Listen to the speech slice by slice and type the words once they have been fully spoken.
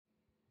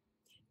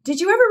Did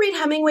you ever read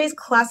Hemingway's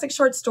classic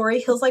short story,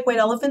 Hills Like White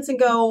Elephants, and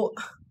go,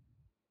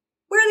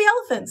 where are the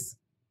elephants?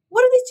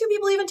 What are these two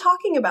people even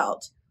talking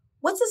about?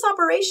 What's this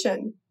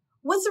operation?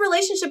 What's the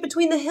relationship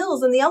between the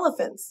hills and the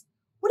elephants?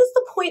 What is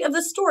the point of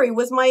the story?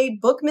 Was my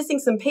book missing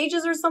some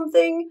pages or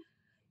something?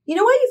 You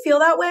know why you feel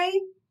that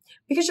way?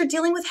 Because you're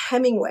dealing with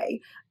Hemingway,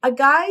 a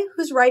guy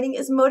whose writing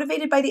is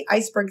motivated by the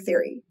iceberg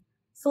theory.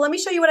 So let me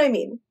show you what I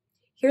mean.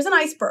 Here's an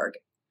iceberg.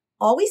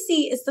 All we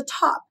see is the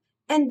top,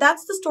 and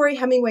that's the story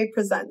Hemingway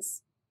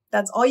presents.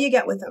 That's all you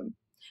get with him.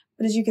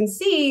 But as you can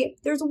see,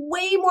 there's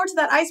way more to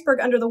that iceberg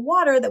under the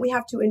water that we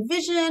have to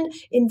envision,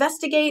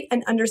 investigate,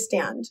 and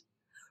understand.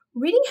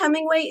 Reading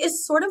Hemingway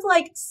is sort of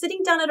like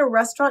sitting down at a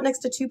restaurant next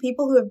to two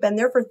people who have been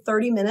there for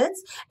 30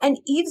 minutes and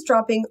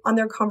eavesdropping on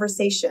their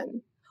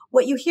conversation.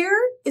 What you hear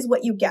is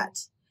what you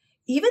get,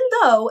 even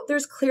though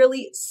there's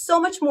clearly so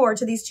much more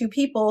to these two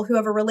people who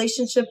have a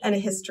relationship and a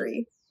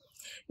history.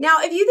 Now,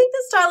 if you think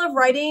this style of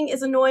writing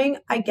is annoying,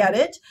 I get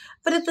it,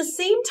 but at the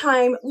same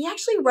time, we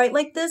actually write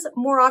like this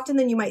more often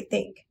than you might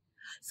think.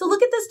 So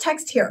look at this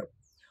text here.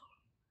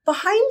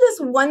 Behind this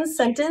one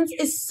sentence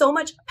is so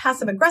much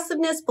passive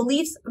aggressiveness,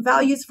 beliefs,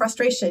 values,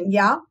 frustration.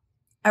 Yeah?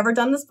 Ever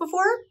done this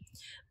before?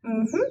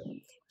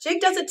 Jig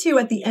does it too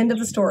at the end of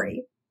the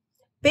story.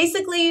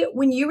 Basically,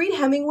 when you read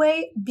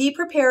Hemingway, be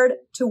prepared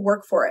to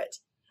work for it.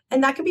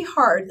 And that can be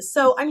hard,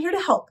 so I'm here to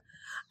help.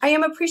 I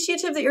am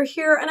appreciative that you're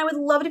here, and I would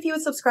love it if you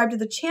would subscribe to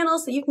the channel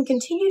so you can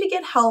continue to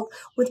get help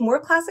with more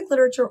classic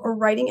literature or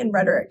writing and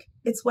rhetoric.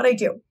 It's what I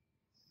do.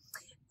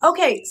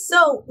 Okay,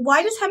 so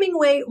why does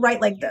Hemingway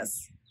write like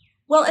this?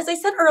 Well, as I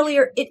said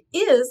earlier, it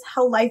is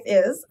how life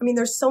is. I mean,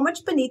 there's so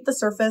much beneath the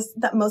surface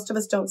that most of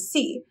us don't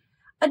see.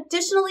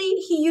 Additionally,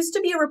 he used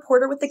to be a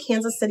reporter with the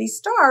Kansas City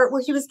Star,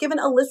 where he was given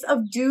a list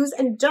of do's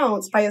and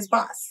don'ts by his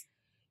boss.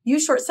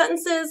 Use short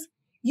sentences,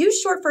 use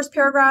short first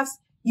paragraphs,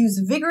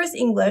 use vigorous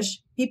English,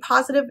 be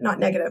positive, not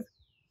negative.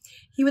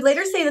 He would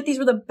later say that these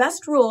were the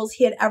best rules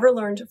he had ever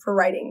learned for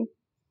writing.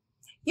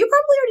 You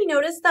probably already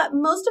noticed that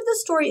most of the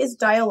story is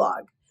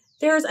dialogue.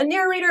 There's a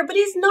narrator, but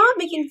he's not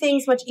making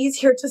things much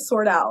easier to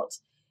sort out.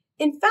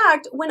 In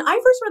fact, when I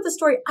first read the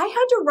story, I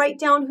had to write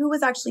down who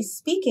was actually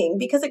speaking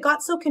because it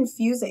got so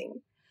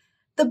confusing.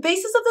 The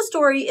basis of the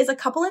story is a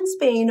couple in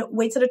Spain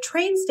waits at a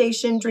train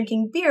station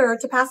drinking beer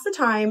to pass the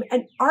time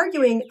and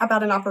arguing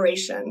about an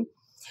operation.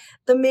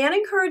 The man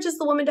encourages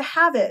the woman to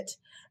have it.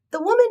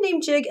 The woman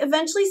named Jig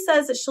eventually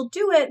says that she'll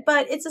do it,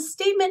 but it's a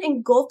statement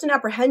engulfed in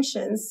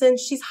apprehension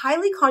since she's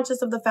highly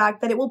conscious of the fact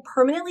that it will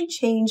permanently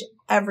change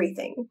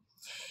everything.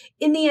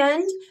 In the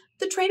end,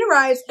 the train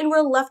arrives and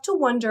we're left to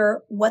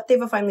wonder what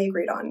they've finally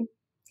agreed on.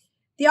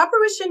 The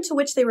operation to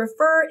which they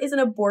refer is an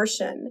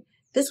abortion.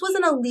 This was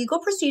an illegal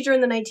procedure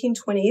in the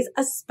 1920s,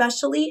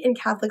 especially in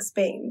Catholic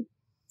Spain.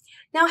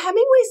 Now,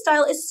 Hemingway's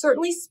style is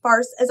certainly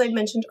sparse, as I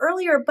mentioned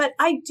earlier, but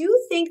I do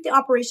think the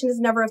operation is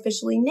never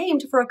officially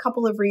named for a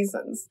couple of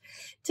reasons.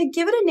 To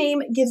give it a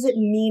name gives it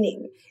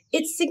meaning.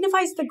 It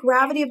signifies the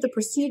gravity of the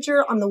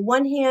procedure on the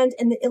one hand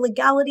and the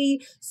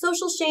illegality,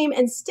 social shame,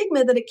 and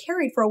stigma that it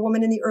carried for a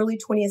woman in the early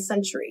 20th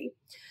century.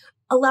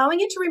 Allowing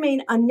it to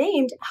remain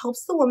unnamed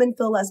helps the woman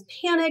feel less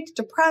panicked,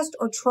 depressed,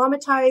 or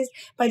traumatized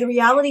by the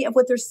reality of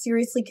what they're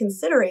seriously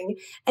considering,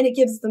 and it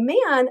gives the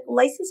man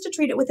license to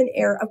treat it with an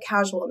air of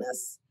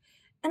casualness.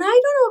 And I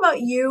don't know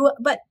about you,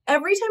 but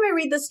every time I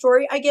read this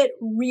story, I get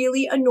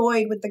really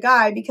annoyed with the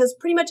guy because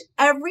pretty much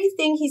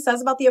everything he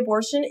says about the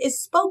abortion is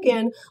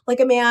spoken like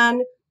a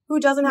man who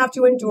doesn't have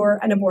to endure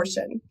an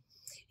abortion.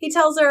 He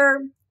tells her,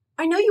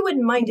 "I know you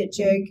wouldn't mind it,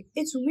 Jig.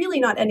 It's really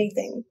not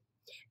anything."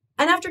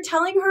 And after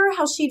telling her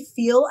how she'd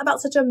feel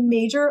about such a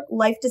major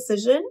life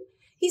decision,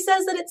 he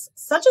says that it's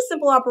such a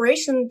simple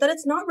operation that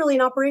it's not really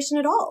an operation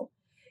at all.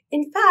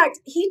 In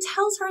fact, he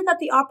tells her that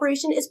the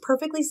operation is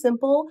perfectly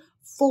simple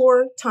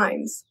 4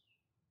 times.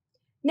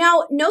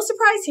 Now, no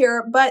surprise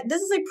here, but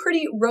this is a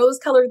pretty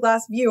rose-colored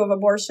glass view of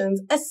abortions,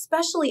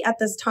 especially at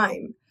this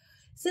time.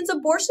 Since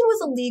abortion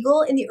was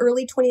illegal in the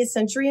early 20th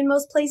century in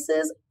most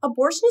places,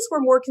 abortionists were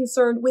more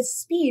concerned with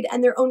speed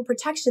and their own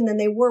protection than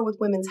they were with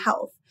women's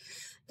health.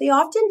 They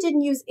often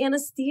didn't use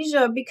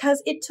anesthesia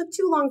because it took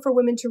too long for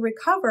women to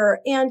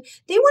recover, and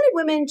they wanted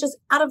women just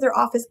out of their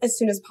office as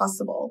soon as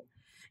possible.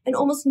 And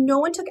almost no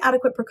one took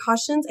adequate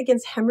precautions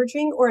against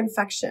hemorrhaging or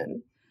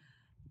infection.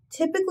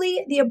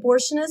 Typically, the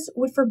abortionist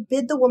would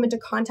forbid the woman to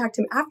contact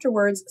him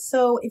afterwards,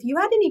 so if you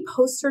had any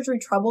post-surgery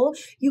trouble,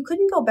 you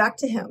couldn't go back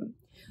to him.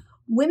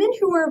 Women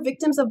who were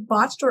victims of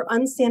botched or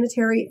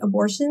unsanitary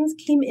abortions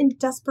came in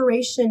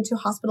desperation to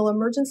hospital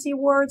emergency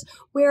wards,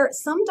 where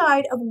some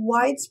died of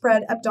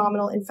widespread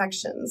abdominal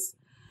infections.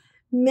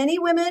 Many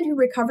women who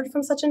recovered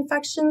from such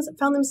infections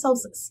found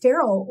themselves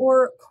sterile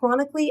or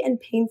chronically and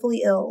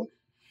painfully ill.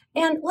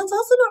 And let's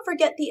also not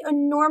forget the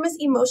enormous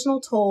emotional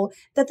toll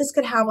that this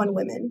could have on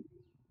women.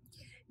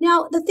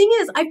 Now, the thing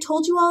is, I've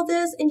told you all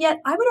this, and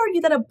yet I would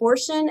argue that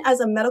abortion as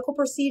a medical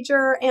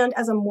procedure and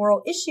as a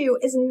moral issue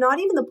is not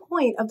even the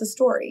point of the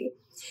story.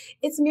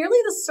 It's merely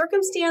the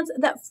circumstance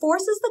that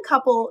forces the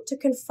couple to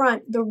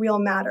confront the real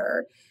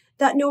matter,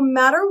 that no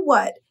matter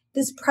what,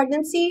 This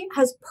pregnancy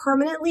has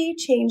permanently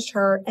changed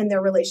her and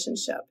their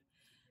relationship.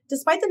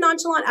 Despite the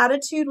nonchalant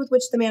attitude with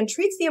which the man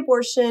treats the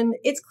abortion,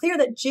 it's clear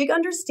that Jig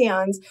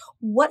understands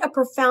what a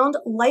profound,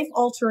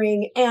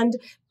 life-altering, and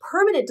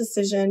permanent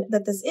decision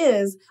that this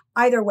is,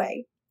 either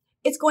way.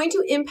 It's going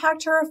to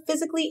impact her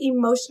physically,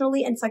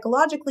 emotionally, and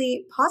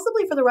psychologically,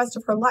 possibly for the rest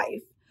of her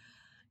life.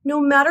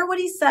 No matter what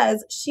he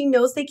says, she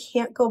knows they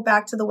can't go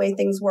back to the way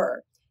things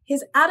were.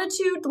 His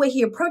attitude, the way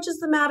he approaches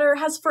the matter,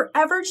 has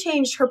forever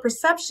changed her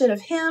perception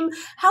of him,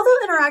 how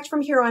they'll interact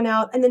from here on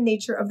out, and the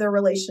nature of their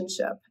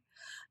relationship.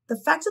 The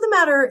fact of the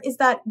matter is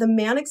that the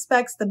man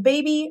expects the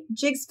baby,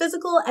 Jig's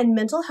physical and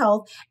mental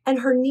health, and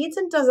her needs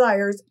and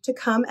desires to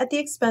come at the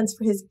expense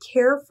for his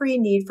carefree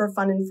need for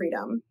fun and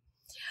freedom.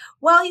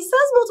 While he says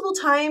multiple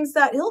times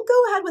that he'll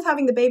go ahead with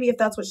having the baby if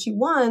that's what she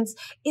wants,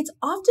 it's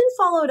often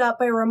followed up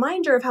by a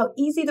reminder of how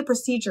easy the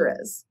procedure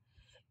is.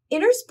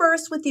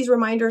 Interspersed with these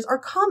reminders are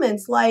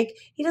comments like,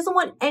 he doesn't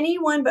want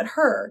anyone but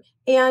her,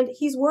 and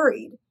he's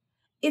worried.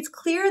 It's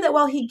clear that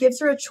while he gives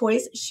her a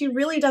choice, she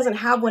really doesn't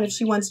have one if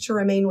she wants to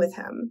remain with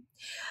him.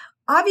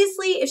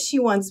 Obviously, if she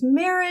wants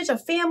marriage, a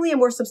family, a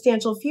more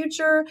substantial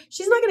future,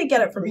 she's not going to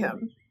get it from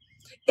him.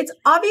 It's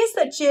obvious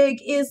that Jig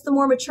is the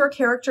more mature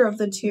character of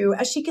the two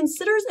as she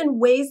considers and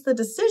weighs the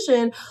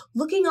decision,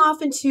 looking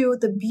off into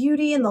the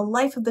beauty and the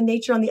life of the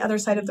nature on the other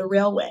side of the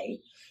railway.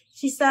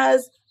 She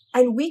says,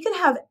 and we could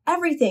have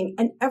everything,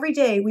 and every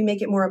day we make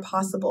it more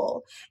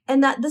impossible,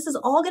 and that this is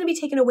all going to be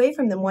taken away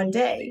from them one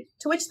day.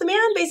 To which the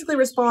man basically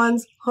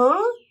responds,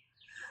 huh?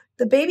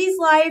 The baby's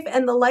life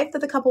and the life that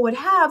the couple would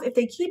have if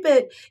they keep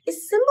it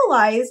is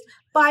symbolized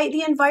by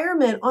the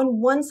environment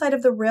on one side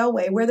of the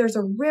railway where there's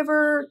a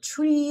river,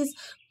 trees,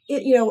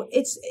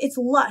 it's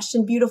lush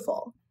and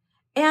beautiful.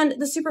 And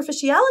the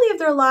superficiality of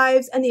their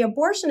lives and the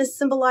abortion is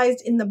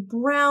symbolized in the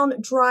brown,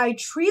 dry,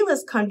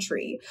 treeless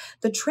country,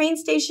 the train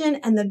station,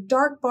 and the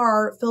dark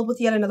bar filled with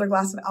yet another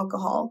glass of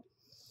alcohol.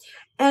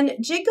 And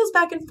Jig goes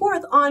back and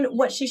forth on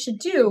what she should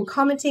do,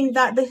 commenting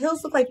that the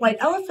hills look like white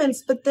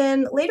elephants, but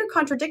then later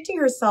contradicting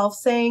herself,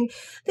 saying,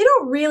 they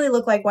don't really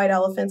look like white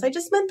elephants. I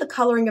just meant the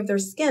coloring of their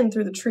skin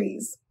through the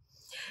trees.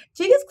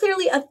 Jig is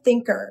clearly a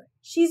thinker.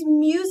 She's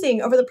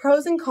musing over the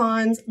pros and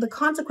cons, the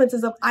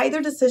consequences of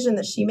either decision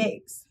that she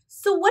makes.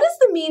 So what is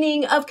the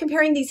meaning of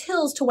comparing these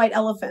hills to white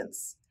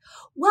elephants?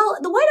 Well,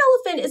 the white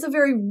elephant is a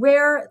very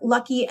rare,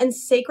 lucky, and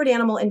sacred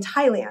animal in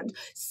Thailand,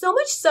 so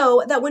much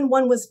so that when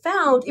one was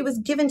found, it was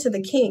given to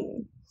the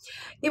king.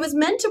 It was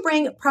meant to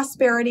bring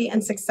prosperity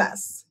and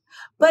success.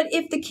 But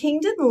if the king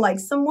didn't like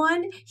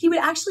someone, he would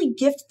actually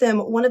gift them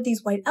one of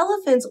these white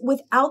elephants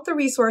without the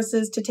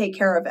resources to take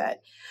care of it.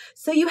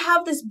 So you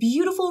have this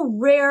beautiful,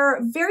 rare,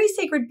 very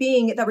sacred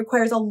being that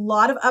requires a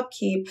lot of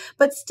upkeep,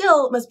 but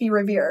still must be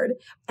revered.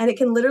 And it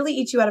can literally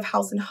eat you out of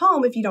house and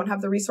home if you don't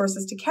have the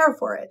resources to care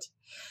for it.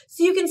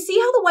 So you can see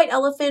how the white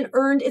elephant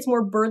earned its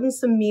more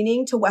burdensome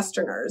meaning to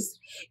Westerners.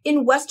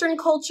 In Western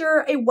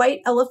culture, a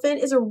white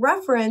elephant is a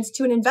reference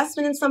to an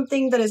investment in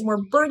something that is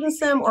more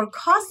burdensome or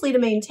costly to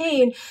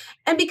maintain.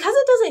 And because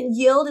it doesn't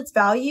yield its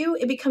value,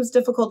 it becomes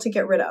difficult to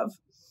get rid of.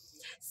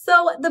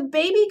 So the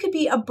baby could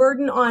be a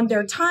burden on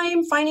their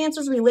time,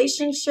 finances,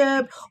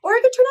 relationship, or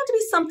it could turn out to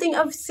be something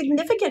of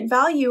significant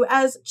value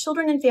as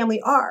children and family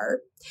are.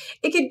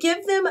 It could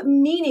give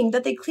them meaning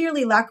that they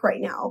clearly lack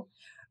right now.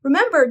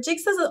 Remember, Jig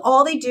says that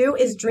all they do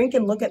is drink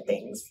and look at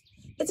things.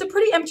 It's a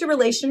pretty empty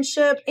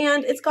relationship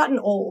and it's gotten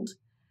old.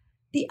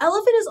 The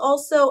elephant is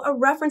also a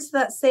reference to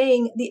that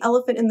saying, the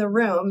elephant in the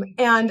room,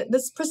 and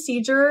this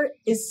procedure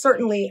is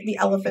certainly the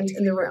elephant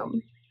in the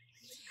room.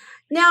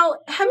 Now,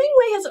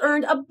 Hemingway has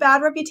earned a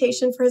bad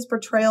reputation for his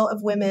portrayal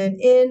of women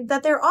in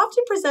that they're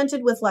often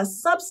presented with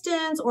less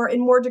substance or in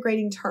more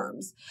degrading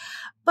terms.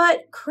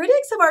 But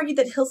critics have argued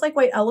that Hills Like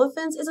White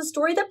Elephants is a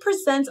story that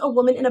presents a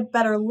woman in a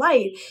better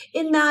light,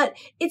 in that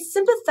it's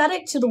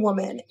sympathetic to the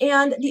woman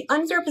and the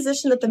unfair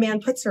position that the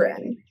man puts her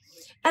in.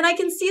 And I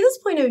can see this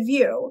point of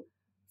view.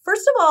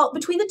 First of all,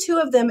 between the two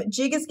of them,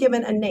 Jig is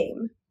given a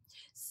name.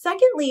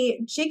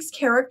 Secondly, Jig's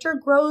character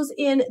grows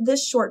in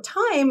this short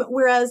time,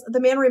 whereas the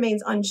man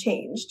remains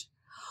unchanged.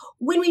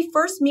 When we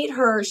first meet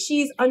her,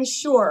 she's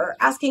unsure,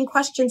 asking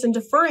questions and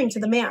deferring to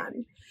the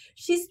man.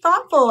 She's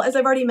thoughtful, as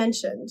I've already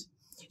mentioned.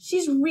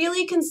 She's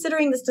really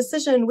considering this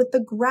decision with the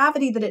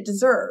gravity that it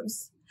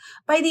deserves.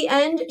 By the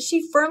end,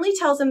 she firmly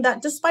tells him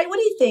that despite what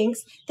he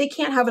thinks, they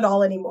can't have it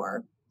all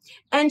anymore.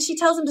 And she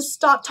tells him to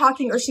stop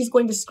talking or she's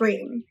going to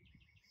scream.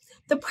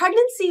 The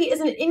pregnancy is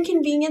an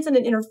inconvenience and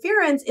an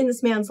interference in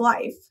this man's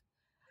life.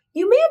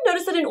 You may have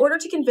noticed that in order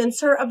to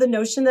convince her of the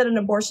notion that an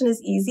abortion is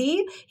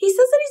easy, he says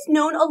that he's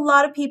known a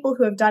lot of people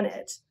who have done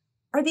it.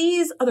 Are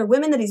these other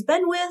women that he's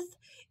been with?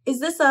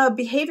 Is this a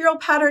behavioral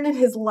pattern in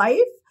his life?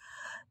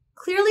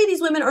 Clearly,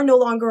 these women are no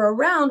longer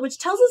around, which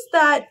tells us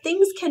that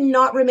things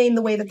cannot remain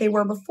the way that they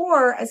were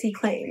before, as he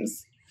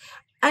claims.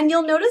 And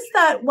you'll notice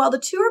that while the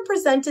two are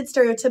presented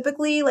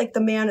stereotypically, like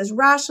the man is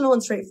rational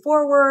and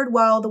straightforward,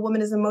 while the woman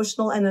is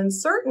emotional and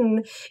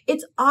uncertain,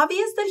 it's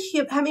obvious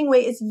that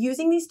Hemingway is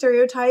using these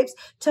stereotypes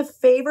to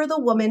favor the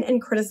woman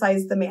and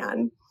criticize the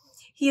man.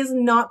 he is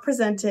not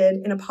presented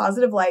in a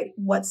positive light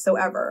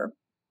whatsoever.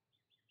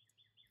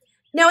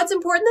 Now, it's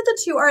important that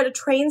the two are at a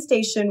train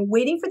station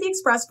waiting for the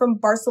express from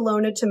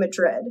Barcelona to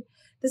Madrid.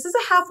 This is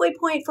a halfway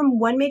point from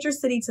one major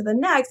city to the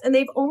next, and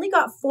they've only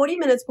got 40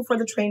 minutes before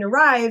the train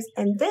arrives,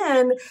 and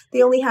then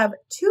they only have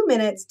 2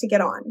 minutes to get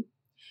on.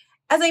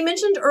 As I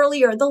mentioned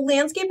earlier, the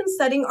landscape and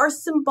setting are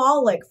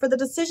symbolic for the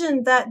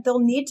decision that they'll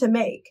need to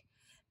make.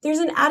 There's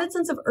an added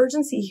sense of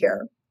urgency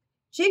here.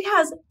 Jig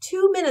has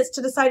 2 minutes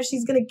to decide if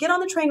she's going to get on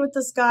the train with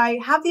this guy,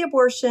 have the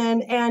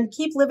abortion, and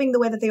keep living the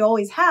way that they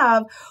always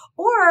have,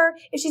 or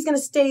if she's going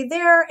to stay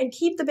there and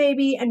keep the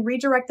baby and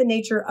redirect the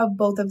nature of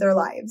both of their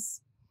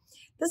lives.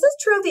 This is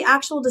true of the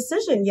actual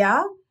decision,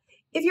 yeah?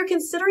 If you're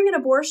considering an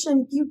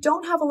abortion, you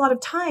don't have a lot of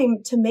time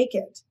to make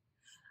it.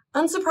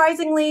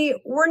 Unsurprisingly,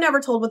 we're never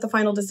told what the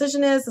final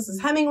decision is. This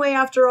is Hemingway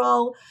after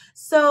all.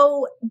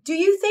 So, do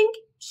you think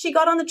she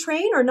got on the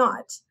train or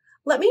not?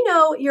 Let me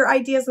know your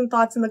ideas and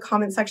thoughts in the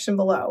comment section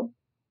below.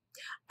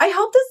 I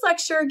hope this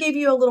lecture gave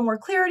you a little more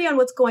clarity on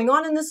what's going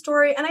on in this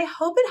story, and I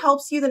hope it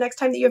helps you the next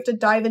time that you have to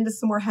dive into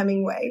some more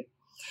Hemingway.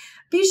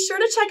 Be sure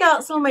to check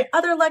out some of my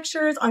other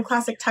lectures on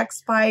classic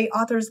texts by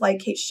authors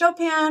like Kate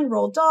Chopin,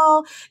 Roald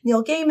Dahl,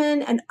 Neil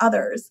Gaiman, and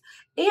others.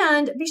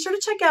 And be sure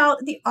to check out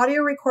the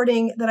audio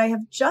recording that I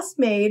have just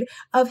made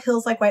of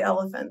Hills Like White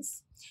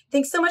Elephants.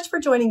 Thanks so much for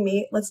joining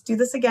me. Let's do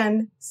this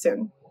again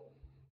soon.